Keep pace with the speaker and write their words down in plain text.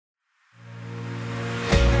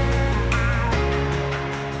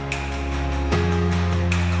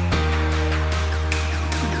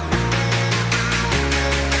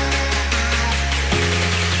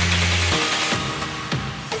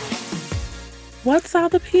What's all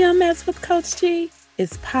the PMS with Coach G?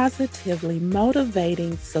 It's positively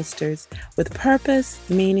motivating sisters with purpose,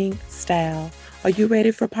 meaning, style. Are you ready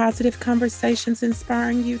for positive conversations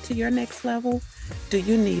inspiring you to your next level? Do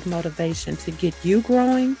you need motivation to get you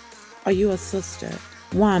growing? Are you a sister,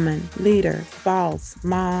 woman, leader, boss,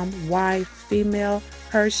 mom, wife, female,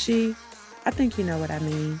 her, she? I think you know what I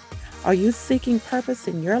mean. Are you seeking purpose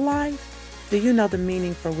in your life? Do you know the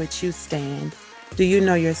meaning for which you stand? Do you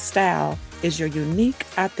know your style is your unique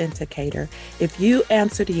authenticator? If you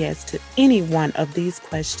answered yes to any one of these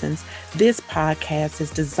questions, this podcast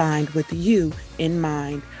is designed with you in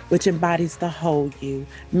mind, which embodies the whole you,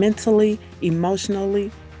 mentally,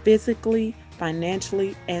 emotionally, physically,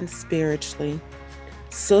 financially, and spiritually.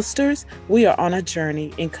 Sisters, we are on a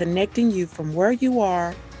journey in connecting you from where you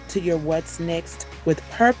are to your what's next with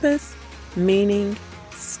purpose, meaning,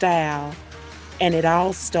 style, and it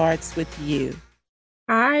all starts with you.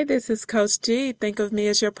 Hi, this is Coach G. Think of me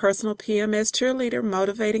as your personal PMS cheerleader,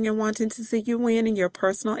 motivating and wanting to see you win in your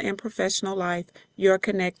personal and professional life. Your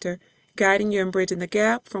connector, guiding you and bridging the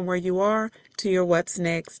gap from where you are to your what's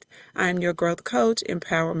next. I'm your growth coach,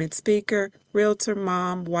 empowerment speaker, realtor,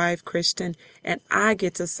 mom, wife, Christian, and I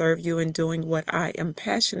get to serve you in doing what I am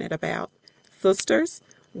passionate about. Sisters,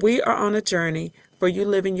 we are on a journey for you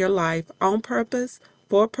living your life on purpose,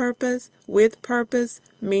 for purpose, with purpose,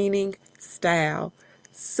 meaning, style.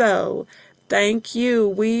 So, thank you.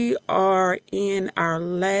 We are in our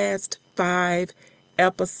last 5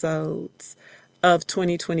 episodes of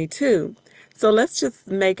 2022. So let's just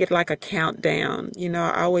make it like a countdown.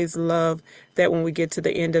 I always love that when we get to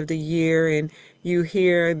the end of the year and you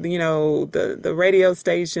hear, the radio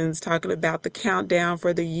stations talking about the countdown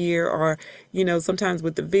for the year, or, sometimes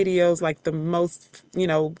with the videos, like the most,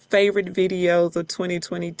 favorite videos of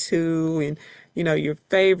 2022 and, your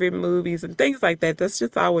favorite movies and things like that. That's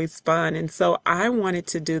just always fun. And so I wanted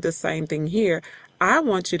to do the same thing here. I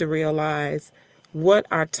want you to realize what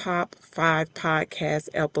our top 5 podcast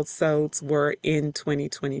episodes were in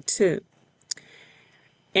 2022.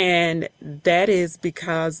 And that is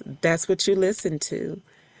because that's what you listen to.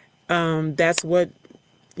 That's what,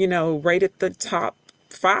 rated the top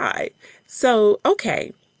 5. So,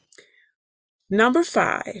 okay. Number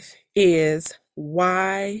 5 is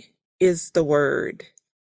why is the word.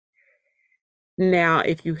 Now,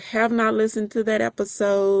 if you have not listened to that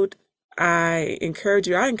episode, I encourage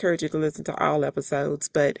you to listen to all episodes,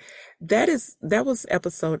 but that was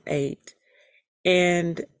episode 8.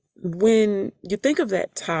 And when you think of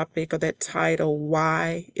that topic or that title,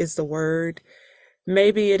 why is the word,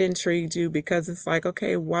 maybe it intrigued you because it's like,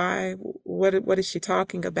 okay, why, what is she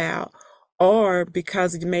talking about? Or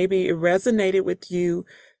because maybe it resonated with you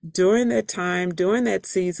during that time, during that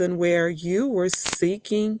season where you were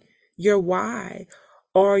seeking your why,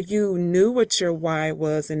 or you knew what your why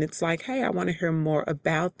was, and it's like, hey, I want to hear more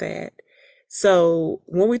about that. So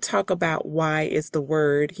when we talk about why is the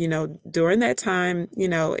word, during that time, in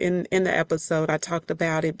the episode, I talked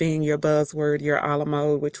about it being your buzzword, your a la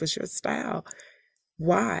mode, which was your style.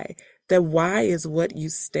 Why? The why is what you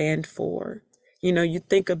stand for. You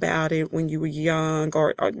think about it when you were young,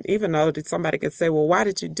 or even though somebody could say, well, why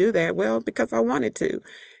did you do that? Well, because I wanted to.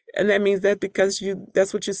 And that means that because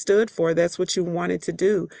that's what you stood for. That's what you wanted to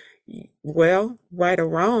do. Well, right or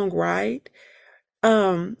wrong, right?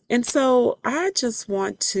 And so I just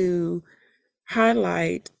want to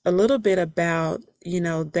highlight a little bit about,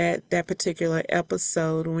 that particular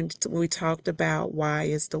episode when we talked about why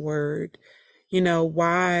is the word,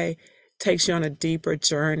 why takes you on a deeper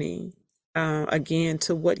journey, again,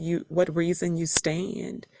 to what reason you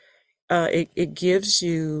stand. It gives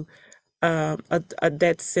you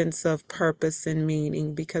that sense of purpose and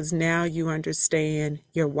meaning because now you understand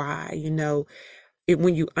your why.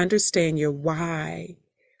 When you understand your why,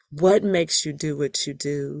 what makes you do what you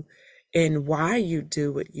do, and why you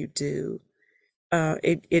do what you do,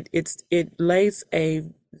 it lays a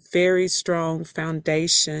very strong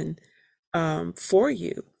foundation for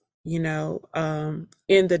you.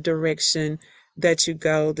 In the direction that you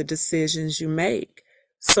go, the decisions you make.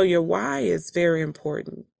 So your why is very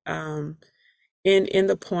important. In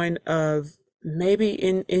the point of maybe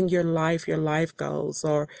in your life goals,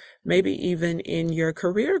 or maybe even in your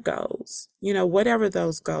career goals, whatever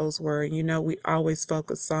those goals were, we always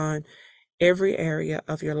focus on every area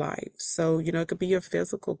of your life. So, it could be your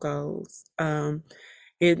physical goals.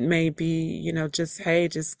 It may be,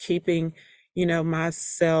 just keeping,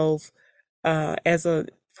 myself, as a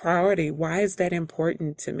priority. Why is that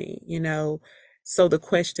important to me? So the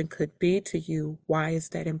question could be to you, why is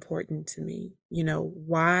that important to me?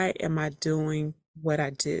 Why am I doing what I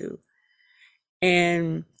do?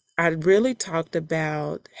 And I really talked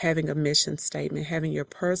about having a mission statement, having your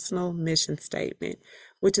personal mission statement,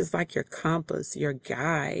 which is like your compass, your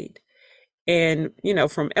guide. And,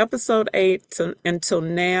 from episode 8 until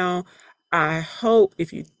now, I hope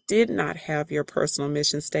if you did not have your personal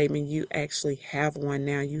mission statement, you actually have one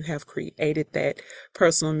now. You have created that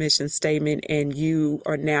personal mission statement and you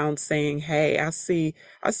are now saying, "Hey, I see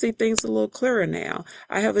things a little clearer now.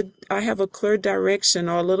 I have a clear direction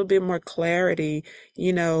or a little bit more clarity,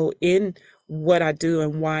 in what I do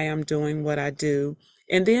and why I'm doing what I do."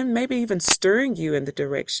 And then maybe even stirring you in the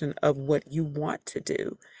direction of what you want to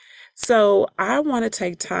do. So I want to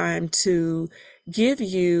take time to give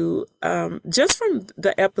you, just from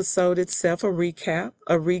the episode itself, a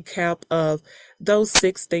recap of those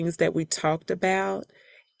 6 things that we talked about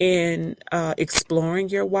in exploring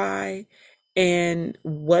your why and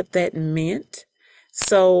what that meant.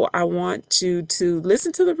 So I want you to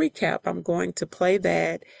listen to the recap. I'm going to play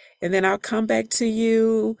that and then I'll come back to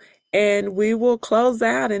you and we will close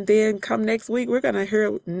out. And then come next week, we're going to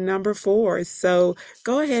hear number 4. So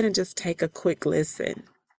go ahead and just take a quick listen.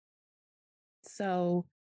 So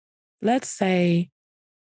let's say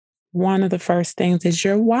one of the first things is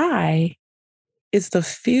your why is the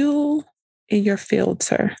fuel in your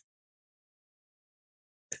filter.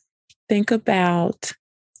 Think about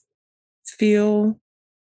fuel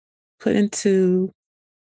put into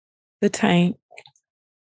the tank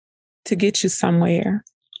to get you somewhere.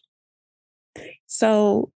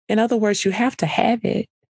 So, in other words, you have to have it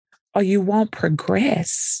or you won't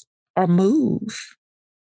progress or move.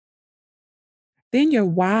 Then your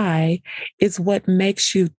why is what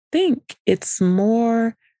makes you think it's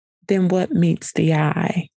more than what meets the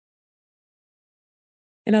eye.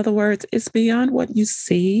 In other words, it's beyond what you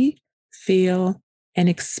see, feel, and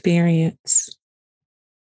experience.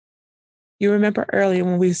 You remember earlier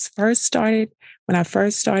when I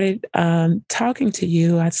first started talking to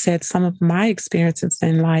you, I said some of my experiences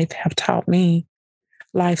in life have taught me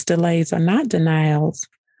life's delays are not denials,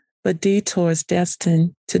 but detours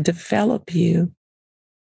destined to develop you.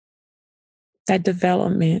 That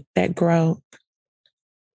development, that growth.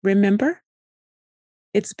 Remember,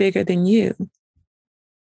 it's bigger than you.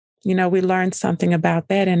 We learned something about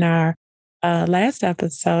that in our last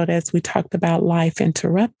episode as we talked about life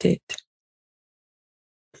interrupted.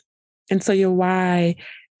 And so your why,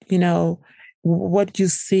 what you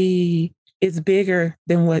see is bigger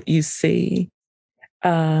than what you see,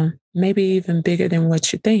 maybe even bigger than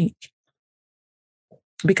what you think,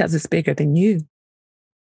 because it's bigger than you.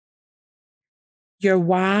 Your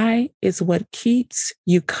why is what keeps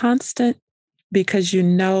you constant because you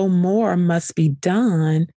know more must be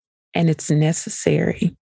done and it's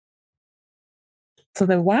necessary. So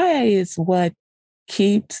the why is what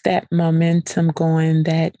keeps that momentum going,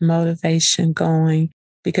 that motivation going,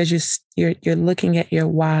 because you're looking at your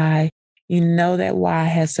why. You know that why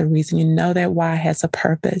has a reason. You know that why has a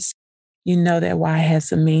purpose. You know that why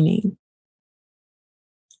has a meaning.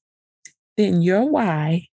 Then your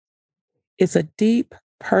why is a deep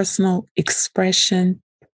personal expression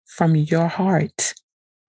from your heart.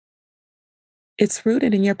 It's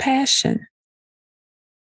rooted in your passion.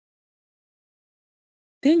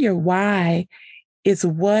 Then your why is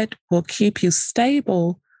what will keep you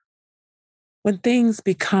stable when things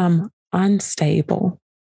become unstable,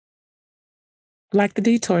 like the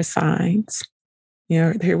detour signs.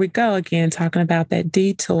 Here we go again, talking about that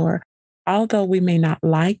detour. Although we may not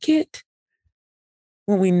like it,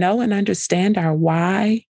 when we know and understand our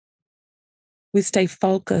why, we stay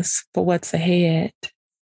focused for what's ahead.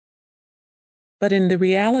 But in the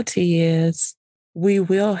reality is, we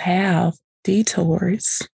will have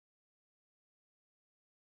detours.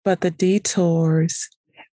 But the detours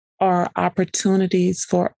are opportunities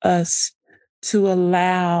for us to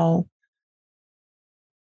allow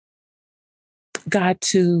God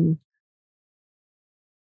to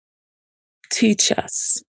teach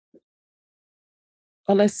us.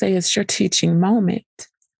 Or let's say it's your teaching moment.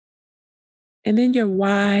 And then your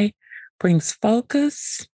why brings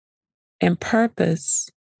focus and purpose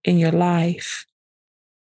in your life.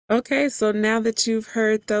 Okay, so now that you've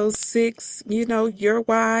heard those 6, your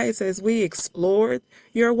whys, as we explored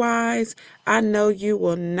your whys, I know you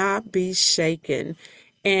will not be shaken.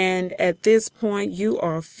 And at this point, you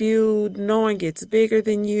are fueled, knowing it's bigger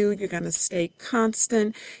than you. You're going to stay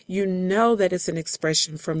constant. You know that it's an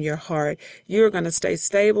expression from your heart. You're going to stay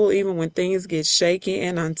stable even when things get shaky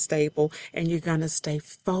and unstable. And you're going to stay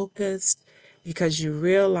focused because you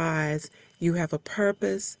realize you have a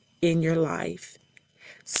purpose in your life.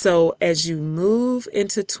 So as you move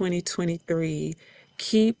into 2023,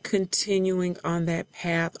 keep continuing on that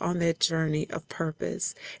path, on that journey of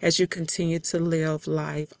purpose as you continue to live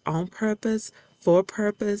life on purpose, for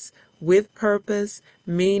purpose, with purpose,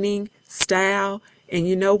 meaning, style, and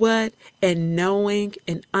you know what? And knowing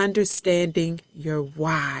and understanding your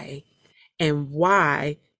why and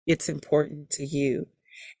why it's important to you.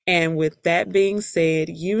 And with that being said,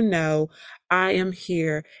 you know, I am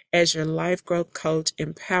here as your life growth coach,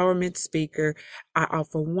 empowerment speaker. I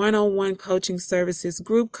offer one-on-one coaching services,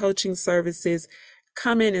 group coaching services.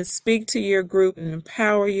 Come in and speak to your group and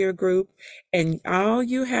empower your group. And all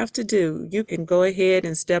you have to do, you can go ahead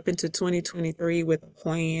and step into 2023 with a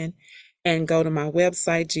plan and go to my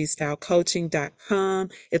website, gstylecoaching.com.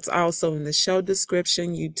 It's also in the show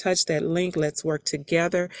description. You touch that link. Let's work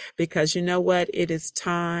together, because you know what? It is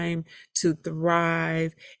time to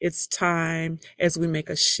thrive. It's time as we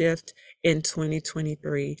make a shift in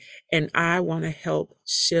 2023. And I want to help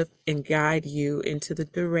shift and guide you into the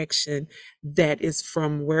direction that is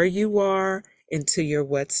from where you are into your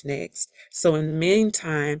what's next. So in the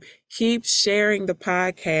meantime, keep sharing the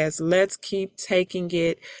podcast. Let's keep taking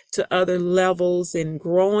it to other levels and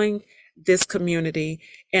growing this community.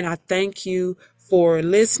 And I thank you for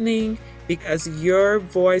listening, because your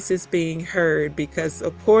voice is being heard, because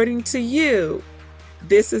according to you,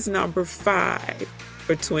 this is number 5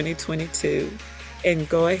 for 2022. And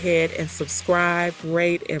go ahead and subscribe,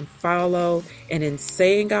 rate, and follow. And in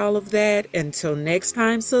saying all of that, until next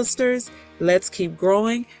time, sisters, let's keep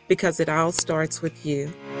growing, because it all starts with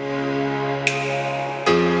you.